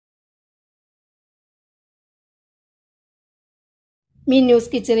Minnoos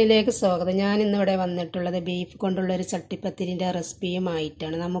കിച്ചണിലേക്ക് സ്വാഗതം. ഞാൻ ഇന്നിവിടെ വന്നിട്ടുള്ളത് ബീഫ് കൊണ്ടുള്ള ഒരു ചട്ടിപ്പത്തിരിന്റെ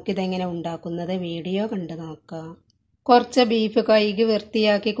റെസിപ്പിയുമായിട്ടാണ്. നമുക്കിതെങ്ങനെ ഉണ്ടാക്കുന്നത് വീഡിയോ കണ്ടു നോക്കാം. കുറച്ച് ബീഫ് കഴുകി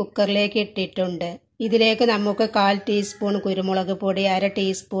വൃത്തിയാക്കി കുക്കറിലേക്ക് ഇട്ടിട്ടുണ്ട്. ഇതിലേക്ക് നമുക്ക് 1/4 ടീസ്പൂൺ കുരുമുളക് പൊടി, 1/2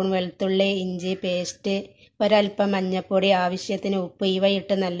 ടീസ്പൂൺ വെളുത്തുള്ളി ഇഞ്ചി പേസ്റ്റ്, ഒരൽപ്പം മഞ്ഞൾപ്പൊടി, ആവശ്യത്തിന് ഉപ്പ്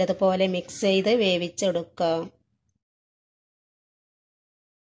ഇവയിട്ട് നല്ലതുപോലെ മിക്സ് ചെയ്ത് വേവിച്ചെടുക്കാം.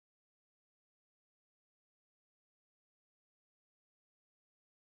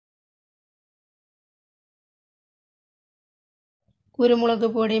 കുരുമുളക്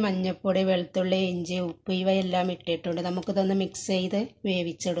പൊടി, മഞ്ഞൾപ്പൊടി, വെളുത്തുള്ളി ഇഞ്ചി ഉപ്പ് ഇവയെല്ലാം ഇട്ടിട്ടുണ്ട്. നമുക്കിതൊന്ന് മിക്സ് ചെയ്ത്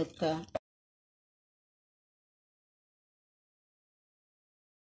വേവിച്ചെടുക്കാം.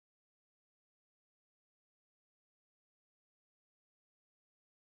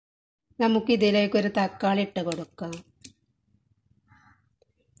 നമുക്കിതിലേക്ക് ഒരു തക്കാളി ഇട്ട് കൊടുക്കാം.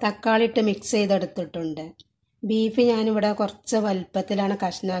 തക്കാളി ഇട്ട് മിക്സ് ചെയ്തെടുത്തിട്ടുണ്ട്. ബീഫ് ഞാനിവിടെ കുറച്ച് വലുപ്പത്തിലാണ്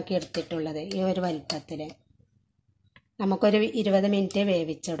കഷ്ണാക്കി എടുത്തിട്ടുള്ളത്. ഈ ഒരു വലുപ്പത്തിൽ നമുക്കൊരു 20 മിനിറ്റ്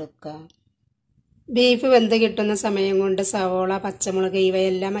വേവിച്ചെടുക്കാം. ബീഫ് വെന്ത് കിട്ടുന്ന സമയം കൊണ്ട് സവോള, പച്ചമുളക്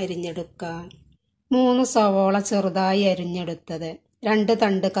ഇവയെല്ലാം അരിഞ്ഞെടുക്കാം. 3 സവോള ചെറുതായി അരിഞ്ഞെടുത്തത്, 2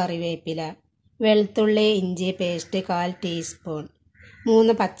 തണ്ട് കറിവേപ്പില, വെളുത്തുള്ളി ഇഞ്ചി പേസ്റ്റ് 1/4 ടീസ്പൂൺ,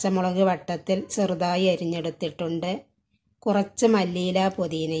 3 പച്ചമുളക് വട്ടത്തിൽ ചെറുതായി അരിഞ്ഞെടുത്തിട്ടുണ്ട്, കുറച്ച് മല്ലിയില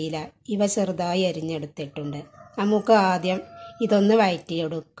പുതിനയില ഇവ ചെറുതായി അരിഞ്ഞെടുത്തിട്ടുണ്ട്. നമുക്ക് ആദ്യം ഇതൊന്ന്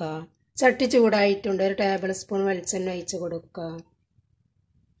വഴറ്റിയെടുക്കാം. ചട്ടി ചൂടായിട്ടുണ്ട്. 1 ടേബിൾ സ്പൂൺ വെളിച്ചെണ്ണ ഒഴിച്ച് കൊടുക്കാം.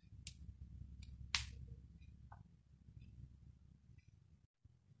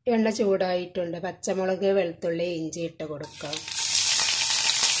 എണ്ണ ചൂടായിട്ടുണ്ട്. പച്ചമുളക് വെളുത്തുള്ളി ഇഞ്ചി ഇട്ട് കൊടുക്കാം.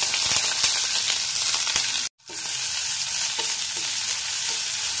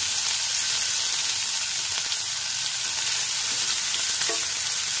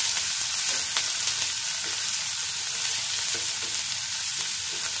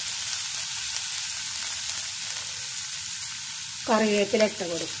 കറിവേപ്പില ഇട്ട്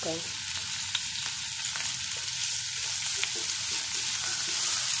കൊടുക്കാം.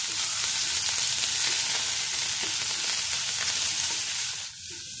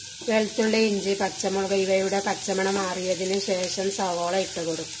 വെളുത്തുള്ളി ഇഞ്ചി പച്ചമുളക് ഇവയുടെ പച്ചമണം മാറിയതിന് ശേഷം സവോള ഇട്ട്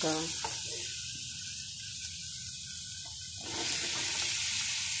കൊടുക്കാം.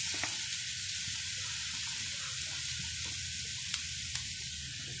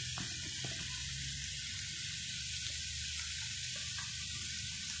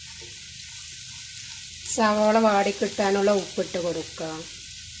 സവോള വാടിക്കിട്ടാനുള്ള ഉപ്പിട്ട് കൊടുക്കാം.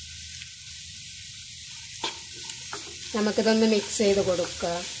 നമുക്കിതൊന്ന് മിക്സ് ചെയ്ത്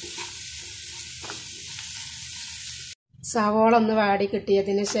കൊടുക്കാം. സവോള ഒന്ന് വാടി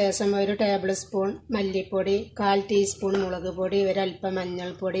കിട്ടിയതിന് ശേഷം 1 ടേബിൾ സ്പൂൺ മല്ലിപ്പൊടി, 1/4 ടീസ്പൂൺ മുളക് പൊടി, ഒരൽപ്പം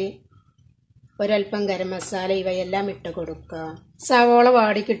മഞ്ഞൾപ്പൊടി, ഒരൽപ്പം ഗരം മസാല ഇവയെല്ലാം ഇട്ട് കൊടുക്കാം. സവോള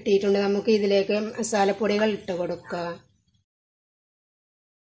വാടി കിട്ടിയിട്ടുണ്ട്. നമുക്ക് ഇതിലേക്ക് മസാലപ്പൊടികൾ ഇട്ട് കൊടുക്കാം.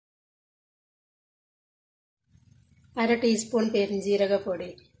 1/2 ടീസ്പൂൺ പെരിഞ്ജീരകപ്പൊടി,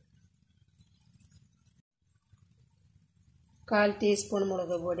 1/4 ടീസ്പൂൺ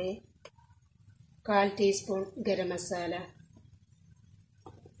മുളക് പൊടി, 1/4 ടീസ്പൂൺ ഗരം മസാല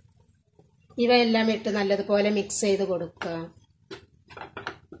ഇവയെല്ലാം ഇട്ട് നല്ലതുപോലെ മിക്സ് ചെയ്ത് കൊടുക്കുക.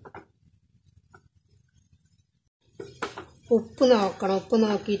 ഉപ്പ് നോക്കണം. ഉപ്പ്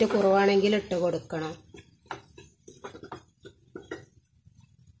നോക്കിയിട്ട് കുറവാണെങ്കിൽ ഇട്ട് കൊടുക്കണം.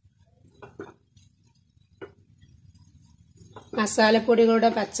 മസാലപ്പൊടികളുടെ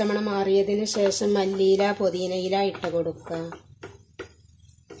പച്ചമണം മാറിയതിന് ശേഷം മല്ലിയില പുതിനയില ഇട്ട് കൊടുക്കുക.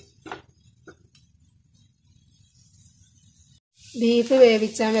 ബീഫ്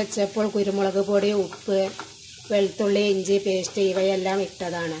വേവിച്ചാൻ വെച്ചപ്പോൾ കുരുമുളക് പൊടി, ഉപ്പ്, വെളുത്തുള്ളി ഇഞ്ചി പേസ്റ്റ് ഇവയെല്ലാം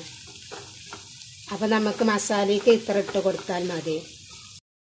ഇട്ടതാണ്. അപ്പം നമുക്ക് മസാലയ്ക്ക് ഇത്ര ഇട്ട് കൊടുത്താൽ മതി.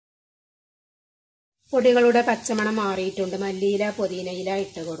 പൊടികളുടെ പച്ചമണം മാറിയിട്ടുണ്ട്. മല്ലിയില പുതിനയില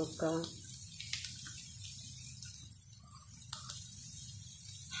ഇട്ട് കൊടുക്കുക.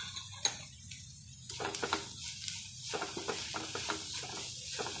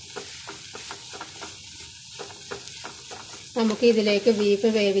 നമുക്ക് ഇതിലേക്ക് ബീഫ്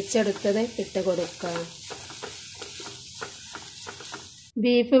വേവിച്ചെടുത്തത് ഇട്ട് കൊടുക്കാം.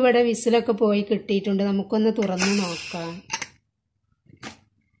 ബീഫ് ഇവിടെ വിസിലൊക്കെ പോയി കിട്ടിയിട്ടുണ്ട്. നമുക്കൊന്ന് തുറന്ന് നോക്കാം.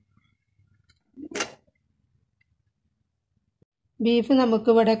 ബീഫ്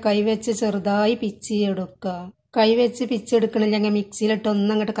നമുക്കിവിടെ കൈവച്ച് ചെറുതായി പിച്ചിയെടുക്കാം. കൈവച്ച് പിച്ചെടുക്കണില്ലെങ്കിൽ മിക്സിയിലിട്ട്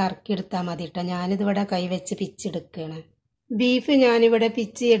ഒന്നങ്ങോട്ട് കറക്കിയെടുത്താൽ മതി കേട്ടോ. ഞാനിതിവിടെ കൈവച്ച് പിച്ചെടുക്കുകയാണ്. ബീഫ് ഞാനിവിടെ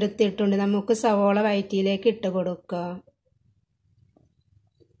പിച്ചി എടുത്തിട്ടുണ്ട്. നമുക്ക് സവോള വയറ്റിയിലേക്ക് ഇട്ട് കൊടുക്കാം.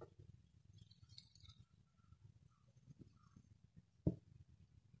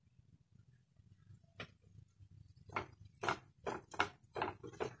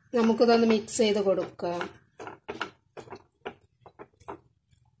 നമുക്കിതൊന്ന് മിക്സ് ചെയ്ത് കൊടുക്കാം.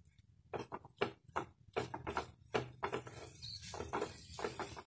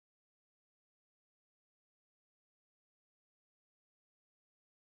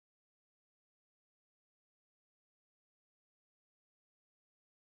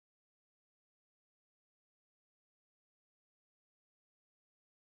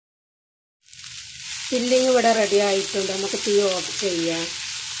 ഫില്ലിങ് ഇവിടെ റെഡി ആയിട്ടുണ്ട്. നമുക്ക് തീ ഓഫ് ചെയ്യാം.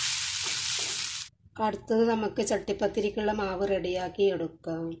 അടുത്തത് നമുക്ക് ചട്ടിപ്പത്തിരിക്കുള്ള മാവ് റെഡിയാക്കി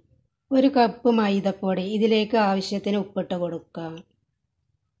എടുക്കാം. 1 കപ്പ് മൈദപ്പൊടി, ഇതിലേക്ക് ആവശ്യത്തിന് ഉപ്പിട്ട് കൊടുക്കാം.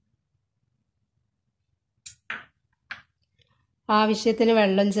 ആവശ്യത്തിന്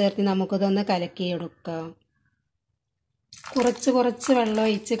വെള്ളം ചേർത്ത് നമുക്കിതൊന്ന് കലക്കിയെടുക്കാം. കുറച്ച് വെള്ളം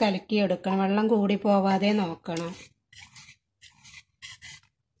ഒഴിച്ച് കലക്കിയെടുക്കണം. വെള്ളം കൂടി പോവാതെ നോക്കണം.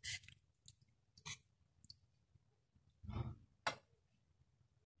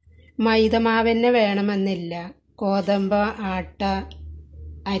 മൈദമാവന്നെ വേണമെന്നില്ല. ഗോതമ്പ്, ആട്ട,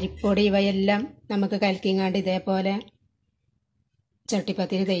 അരിപ്പൊടി ഇവയെല്ലാം നമുക്ക് കലക്കിങ്ങാണ്ട് ഇതേപോലെ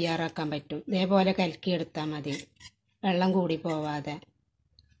ചട്ടിപ്പത്തിരി തയ്യാറാക്കാൻ പറ്റും. ഇതേപോലെ കലക്കിയെടുത്താൽ മതി, വെള്ളം കൂടി പോവാതെ.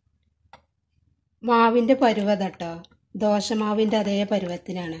 മാവിൻ്റെ പരുവതട്ടോ ദോശമാവിൻ്റെ അതേ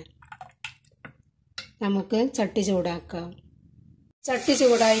പരുവത്തിനാണ്. നമുക്ക് ചട്ടി ചൂടാക്കാം. ചട്ടി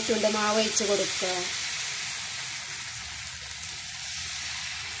ചൂടായിട്ടുണ്ട്. മാവ് ഒഴിച്ച് കൊടുക്കുക.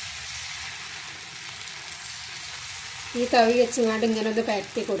 ഈ തവി വെച്ചങ്ങാണ്ട് ഇങ്ങനെ ഒന്ന്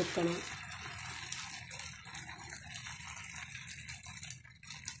പരത്തി കൊടുക്കണം.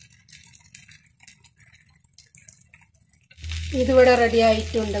 ഇതിവിടെ റെഡി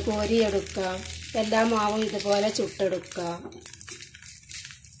ആയിട്ടുണ്ട്. കോരിയെടുക്കാം. എല്ലാ മാവും ഇതുപോലെ ചുട്ടെടുക്കാം.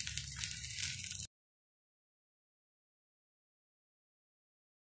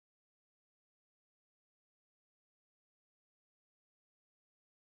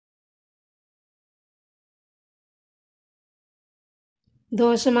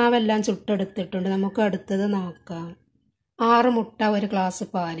 ദോശമാവെല്ലാം ചുട്ടെടുത്തിട്ടുണ്ട്. നമുക്ക് അടുത്തത് നോക്കാം. 6 മുട്ട, 1 ഗ്ലാസ്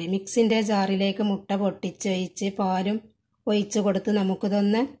പാല്. മിക്സിൻ്റെ ജാറിലേക്ക് മുട്ട പൊട്ടിച്ചൊഴിച്ച് പാലും ഒഴിച്ച് കൊടുത്ത്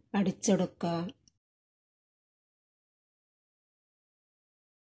നമുക്കിതൊന്ന് അടിച്ചെടുക്കാം.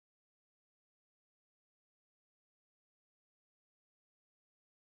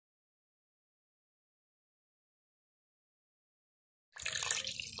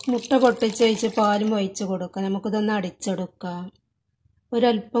 മുട്ട പൊട്ടിച്ചൊഴിച്ച് പാലും ഒഴിച്ച് കൊടുക്കാം. നമുക്കിതൊന്ന് അടിച്ചെടുക്കാം.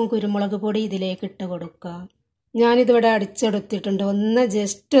 ഒരല്പം കുരുമുളക് പൊടി ഇതിലേക്ക് ഇട്ട് കൊടുക്കാം. ഞാനിതിവിടെ അടിച്ചെടുത്തിട്ടുണ്ട്. ഒന്ന്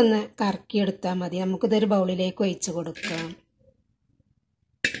ജസ്റ്റ് ഒന്ന് കറക്കിയെടുത്താൽ മതി. നമുക്കിതൊരു ബൗളിലേക്ക് ഒഴിച്ച് കൊടുക്കാം.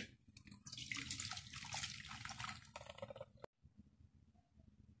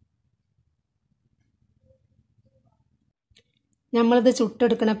 നമ്മളിത്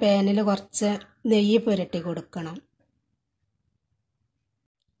ചുട്ടെടുക്കുന്ന പാനിൽ കുറച്ച് നെയ്യ് പുരട്ടി കൊടുക്കണം.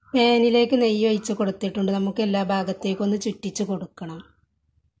 പാനിലേക്ക് നെയ്യ് ഒഴിച്ച് കൊടുത്തിട്ടുണ്ട്. നമുക്ക് എല്ലാ ഭാഗത്തേക്കും ഒന്ന് ചുറ്റിച്ച് കൊടുക്കണം.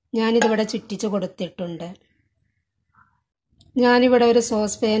 ഞാനിതിവിടെ ചുറ്റിച്ച് കൊടുത്തിട്ടുണ്ട്. ഞാനിവിടെ ഒരു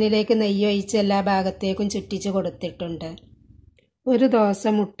സോസ് പാനിലേക്ക് നെയ്യ് ഒഴിച്ച് എല്ലാ ഭാഗത്തേക്കും ചുറ്റിച്ച് കൊടുത്തിട്ടുണ്ട്. ഒരു ദോശ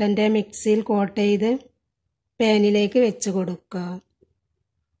മുട്ടൻ്റെ മിക്സിയിൽ കോട്ട് ചെയ്ത് പാനിലേക്ക് വെച്ച് കൊടുക്കുക.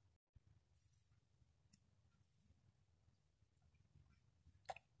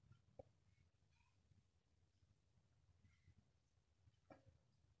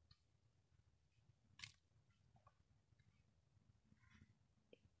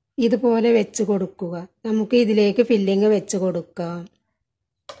 ഇതുപോലെ വെച്ച് കൊടുക്കുക. നമുക്ക് ഇതിലേക്ക് ഫില്ലിങ് വെച്ച് കൊടുക്കാം.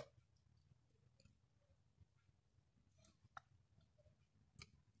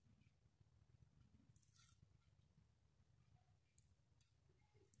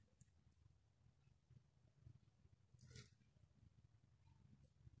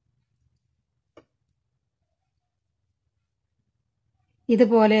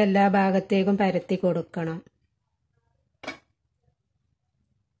 ഇതുപോലെ എല്ലാ ഭാഗത്തേക്കും പരത്തി കൊടുക്കണം.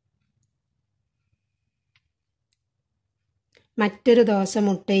 മറ്റൊരു ദോശ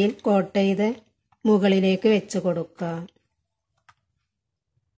മുട്ടയിൽ കോട്ട് ചെയ്ത് മുകളിലേക്ക് വെച്ച് കൊടുക്കുക.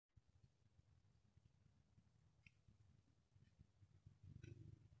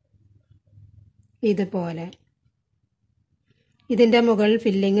 ഇതുപോലെ ഇതിൻ്റെ മുകളിൽ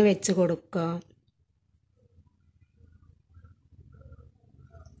ഫില്ലിങ് വെച്ച് കൊടുക്കുക.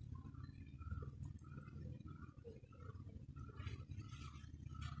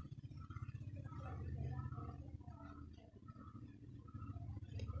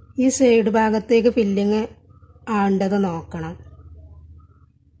 ഈ സൈഡ് ഭാഗത്തേക്ക് ഫില്ലിങ് ആണ്ടത് നോക്കണം.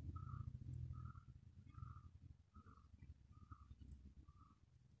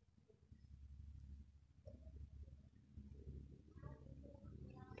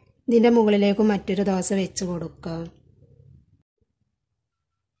 ഇതിൻ്റെ മുകളിലേക്ക് മറ്റൊരു ദോശ വെച്ച് കൊടുക്കുക.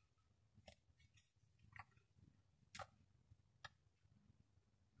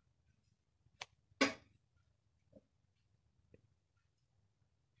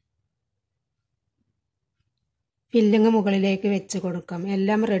 ഫില്ലിങ് മുകളിലേക്ക് വെച്ച് കൊടുക്കാം.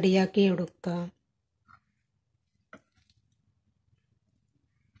 എല്ലാം റെഡിയാക്കി എടുക്കാം.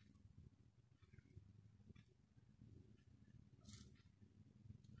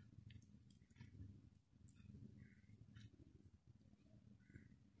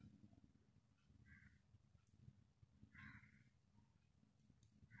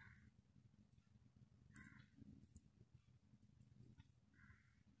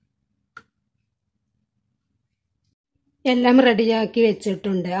 എല്ലാം റെഡിയാക്കി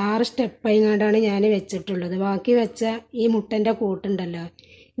വെച്ചിട്ടുണ്ട്. 6 സ്റ്റെപ്പായിങ്ങാണ്ടാണ് ഞാൻ വെച്ചിട്ടുള്ളത്. ബാക്കി വെച്ച ഈ മുട്ടൻ്റെ കൂട്ടുണ്ടല്ലോ,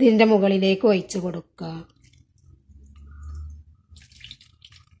 ഇതിൻ്റെ മുകളിലേക്ക് ഒഴിച്ച് കൊടുക്കുക.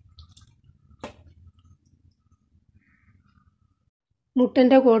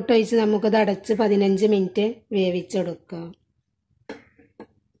 മുട്ടൻ്റെ കൂട്ട് ഒഴിച്ച് നമുക്കത് അടച്ച് 15 മിനിറ്റ് വേവിച്ചെടുക്കാം.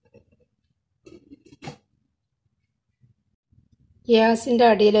 ഗ്യാസിൻ്റെ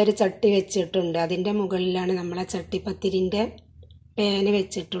അടിയിലൊരു ചട്ടി വെച്ചിട്ടുണ്ട്. അതിൻ്റെ മുകളിലാണ് നമ്മളെ ചട്ടിപ്പത്തിരിൻ്റെ പാന്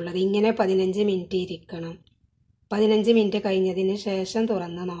വെച്ചിട്ടുള്ളത്. ഇങ്ങനെ 15 മിനിറ്റ് ഇരിക്കണം. 15 മിനിറ്റ് കഴിഞ്ഞതിന് ശേഷം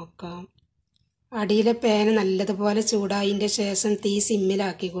തുറന്ന് നോക്കാം. അടിയിലെ പാന് നല്ലതുപോലെ ചൂടായതിൻ്റെ ശേഷം തീ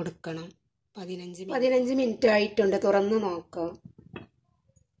സിമ്മിലാക്കി കൊടുക്കണം. 15 മിനിറ്റ് ആയിട്ടുണ്ട്. തുറന്ന് നോക്കാം.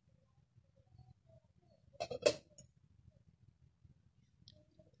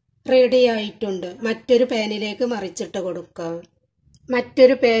 റെഡി ആയിട്ടുണ്ട്. മറ്റൊരു പാനിലേക്ക് മറിച്ചിട്ട് കൊടുക്കാം.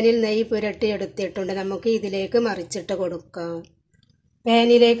 മറ്റൊരു പാനിൽ നെയ്യ് പുരട്ടി എടുത്തിട്ടുണ്ട്. നമുക്ക് ഇതിലേക്ക് മറിച്ചിട്ട് കൊടുക്കാം.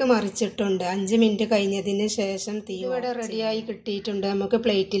 പാനിലേക്ക് മറിച്ചിട്ടുണ്ട്. 5 മിനിറ്റ് കഴിഞ്ഞതിന് ശേഷം തീ ഇവിടെ റെഡിയായി കിട്ടിയിട്ടുണ്ട്. നമുക്ക്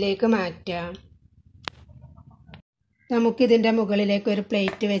പ്ലേറ്റിലേക്ക് മാറ്റാം. നമുക്കിതിൻ്റെ മുകളിലേക്ക് ഒരു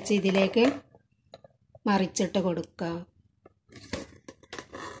പ്ലേറ്റ് വെച്ച് ഇതിലേക്ക് മറിച്ചിട്ട് കൊടുക്കാം.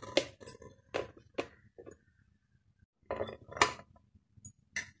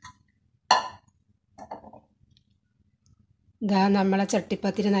 ഇതാ നമ്മളെ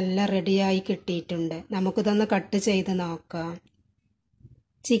ചട്ടിപ്പത്തിരി നല്ല റെഡിയായി കിട്ടിയിട്ടുണ്ട്. നമുക്കിതൊന്ന് കട്ട് ചെയ്ത് നോക്കാം.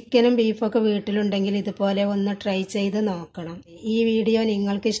 ചിക്കനും ബീഫൊക്കെ വീട്ടിലുണ്ടെങ്കിൽ ഇതുപോലെ ഒന്ന് ട്രൈ ചെയ്ത് നോക്കണം. ഈ വീഡിയോ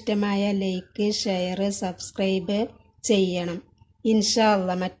നിങ്ങൾക്ക് ഇഷ്ടമായ ലൈക്ക്, ഷെയർ, സബ്സ്ക്രൈബ് ചെയ്യണം. ഇൻഷാ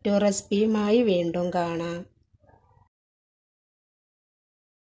അല്ലാഹ് മറ്റൊരു റെസിപ്പിയുമായി വീണ്ടും കാണാം.